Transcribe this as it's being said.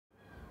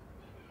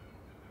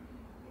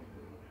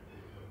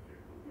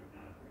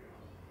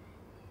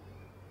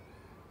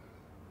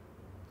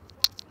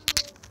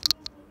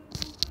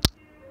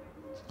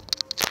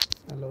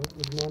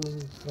Good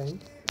morning,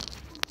 friends.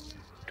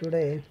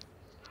 Today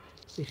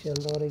we shall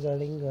know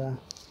regarding the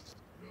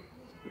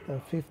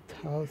fifth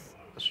house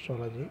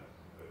astrology.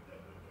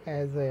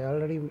 As I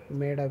already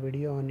made a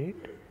video on it,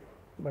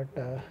 but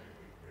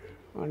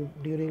on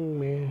during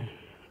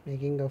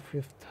making a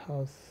fifth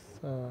house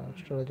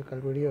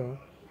astrological video,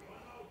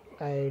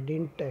 I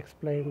didn't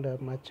explain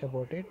much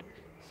about it,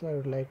 so I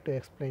would like to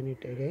explain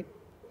it again.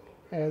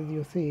 As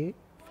you see,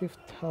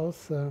 fifth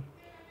house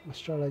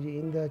astrology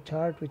in the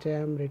chart which I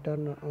am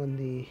written on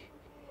the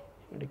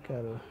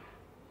medical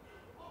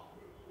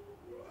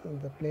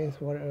the place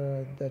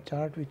where the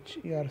chart which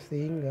you are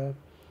seeing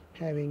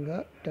having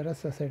a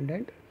Taurus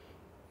ascendant.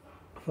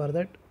 For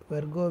that,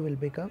 Virgo will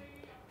become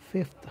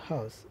fifth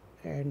house,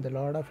 and the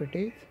lord of it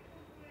is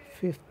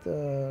fifth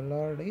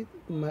lord is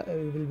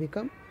will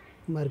become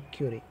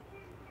Mercury.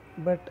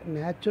 But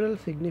natural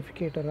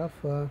significator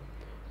of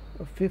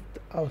fifth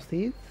house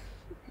is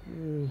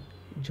mm,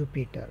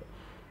 Jupiter.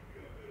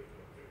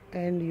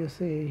 And you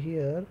see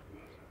here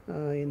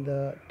in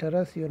the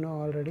Taurus, you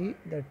know already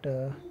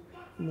that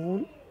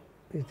moon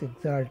is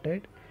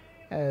exalted,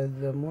 as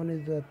the moon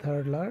is the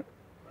third lord,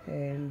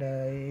 and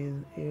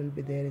he will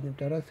be there in the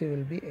Taurus, he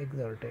will be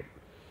exalted.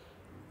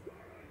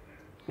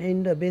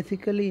 And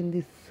basically in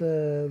this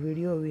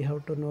video we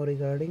have to know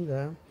regarding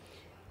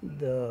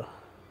the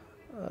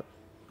uh,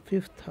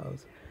 fifth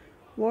house,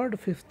 what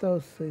fifth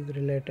house is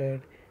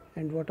related,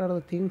 and what are the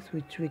things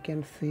which we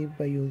can see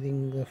by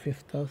using the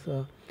fifth house.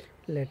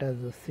 Let us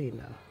see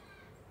now.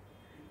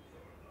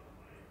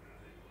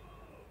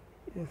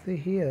 You see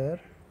here,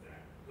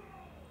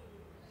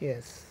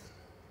 yes,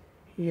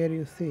 here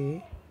you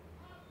see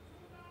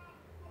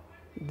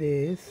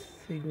this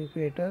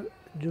significator.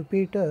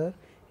 Jupiter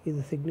is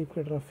the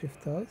significator of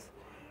fifth house,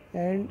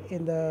 and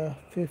in the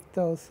fifth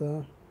house,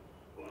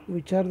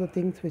 which are the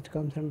things which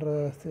comes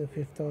under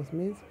fifth house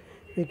means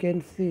we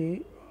can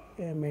see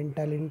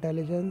mental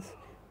intelligence,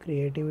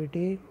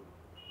 creativity,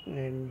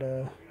 and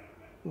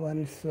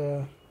one's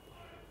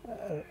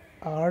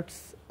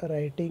arts,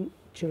 writing,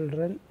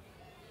 children,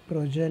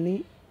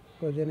 progeny.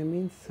 Progeny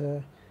means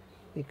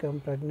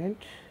become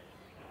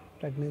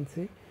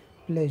pregnancy,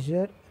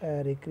 pleasure,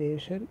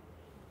 recreation,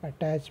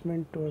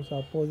 attachment towards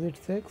opposite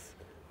sex,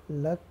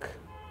 luck,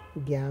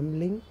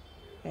 gambling,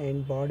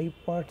 and body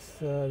parts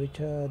which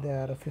they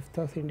are fifth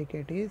house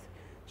indicate is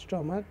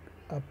stomach,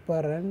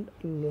 upper and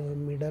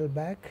middle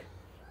back,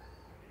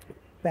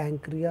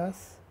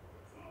 pancreas,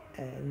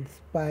 and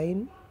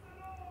spine,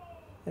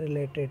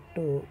 related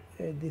to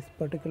this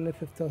particular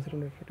fifth house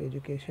related to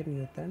education,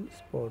 youth, and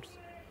sports.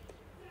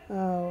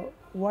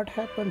 What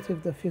happens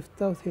if the fifth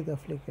house is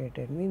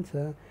afflicted means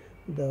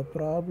the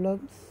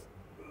problems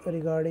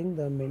regarding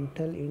the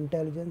mental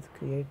intelligence,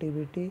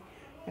 creativity,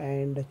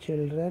 and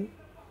children,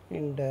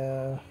 and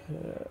the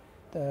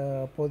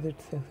opposite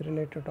sex,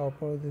 related to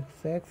opposite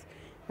sex,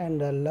 and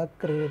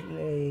luck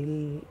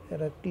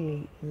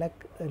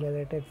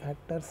related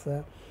factors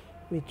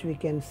which we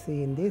can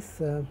see in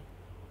this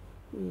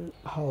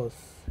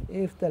house.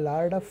 If the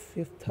lord of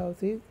fifth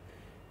house is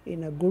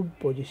in a good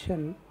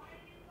position,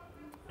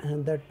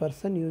 and that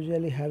person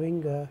usually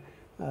having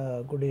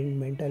good in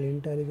mental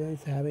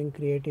intelligence, having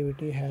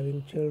creativity,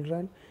 having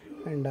children,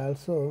 and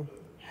also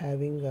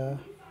having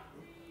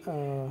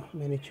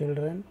many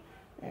children,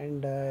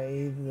 and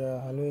is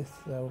always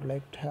would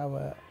like to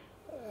have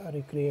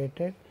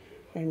recreated,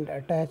 and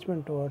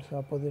attachment towards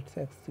opposite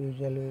sex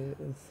usually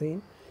is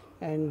seen,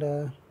 and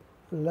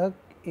luck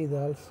is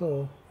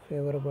also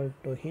favorable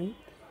to him,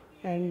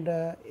 and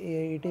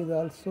it is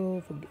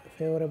also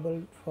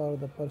favorable for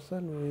the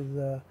person who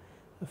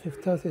is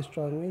fifth house is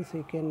strong means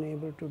he can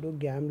able to do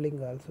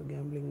gambling also.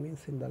 Gambling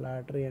means in the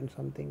lottery and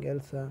something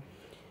else,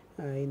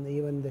 in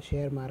even the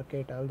share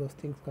market, all those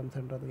things comes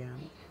under the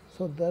gambling.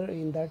 So there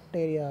in that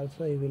area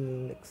also he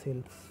will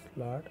excel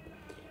lot.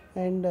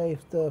 And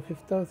if the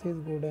fifth house is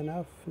good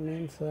enough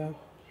means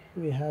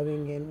we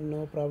having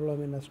no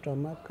problem in the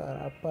stomach,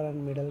 upper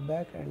and middle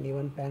back, and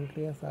even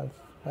pancreas or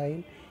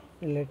spine,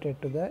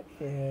 related to the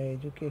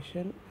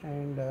education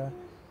and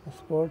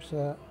sports,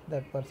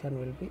 that person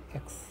will be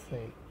excel.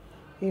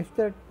 If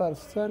that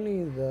person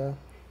is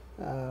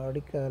what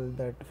do you call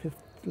that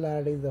fifth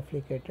lord is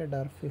afflicted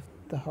or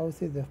fifth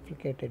house is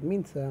afflicted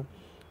means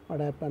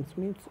what happens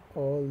means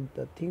all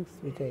the things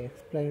which I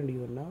explained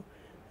you now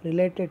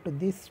related to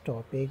this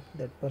topic,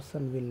 that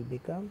person will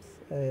becomes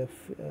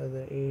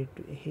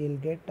he'll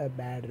get a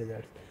bad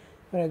results.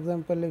 For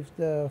example, if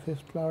the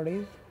fifth lord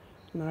is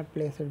not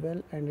placed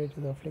well and it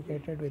is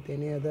afflicted with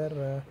any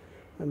other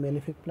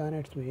malefic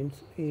planets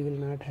means he will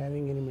not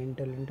having any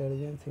mental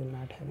intelligence, he will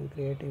not having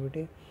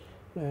creativity,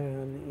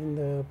 in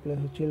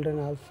the children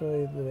also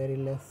is very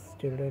less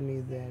children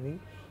is having,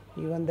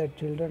 even that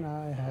children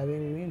are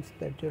having means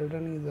that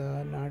children is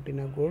not in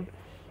a good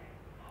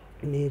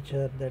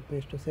nature, that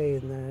means to say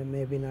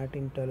maybe not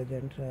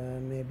intelligent,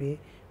 maybe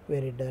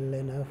very dull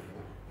enough,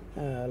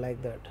 like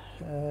that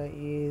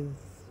is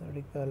what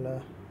you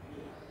call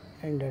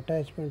and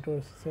attachment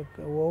towards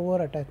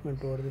over attachment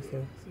towards the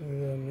sex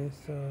means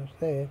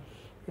say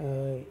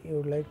you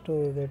would like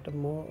to get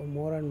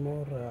more and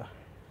more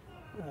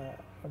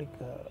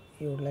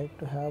you would like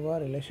to have a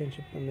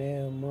relationship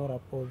with more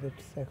opposite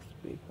sex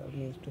people,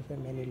 means to say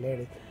many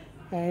ladies,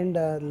 and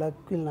luck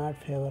will not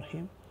favor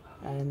him,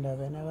 and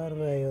whenever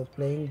he was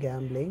playing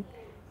gambling,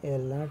 he will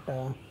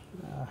not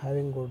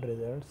having good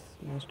results,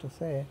 means to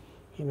say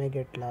he may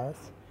get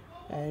loss,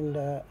 and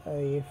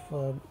if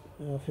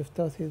fifth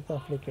house is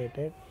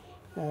afflicted,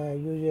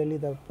 usually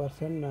the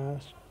person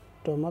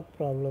stomach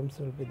problems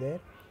will be there,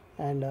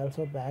 and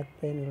also back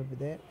pain will be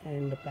there,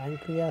 and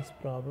pancreas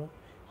problem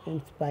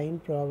and spine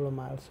problem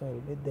also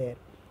will be there.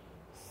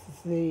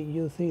 See,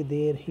 you see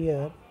there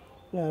here,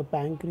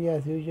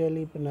 pancreas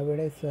usually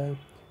nowadays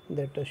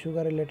that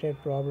sugar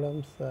related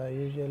problems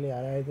usually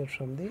arises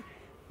from the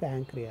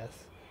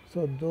pancreas.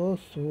 So those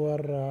who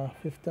are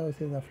fifth house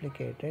is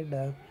afflicted,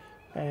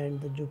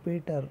 and the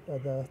Jupiter,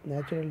 the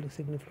natural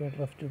significant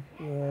of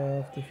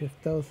the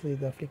fifth house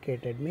is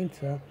afflicted,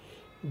 means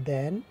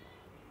then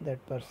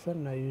that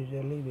person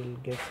usually will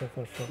get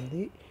suffer from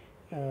the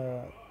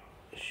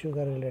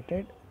sugar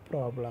related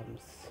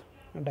problems,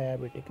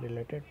 diabetic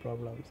related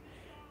problems,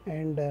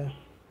 and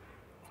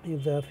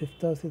if the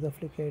fifth house is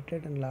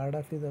afflicted and Lord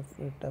of is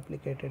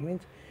afflicted,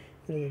 means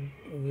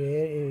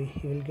where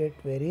he will get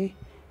very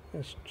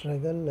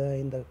struggle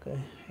in the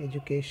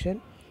education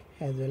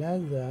as well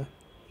as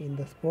in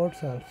the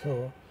sports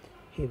also,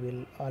 he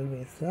will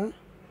always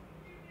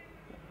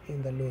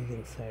in the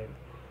losing side.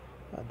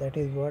 That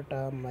is what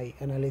my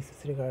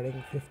analysis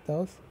regarding fifth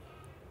house.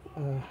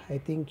 I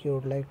think you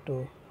would like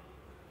to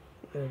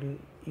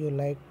you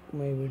like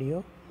my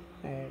video,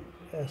 and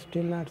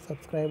still not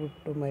subscribed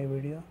to my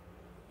video,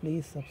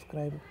 please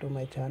subscribe to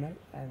my channel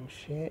and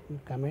share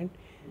and comment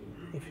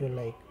if you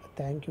like.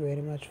 Thank you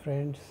very much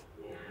friends,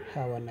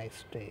 have a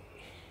nice day.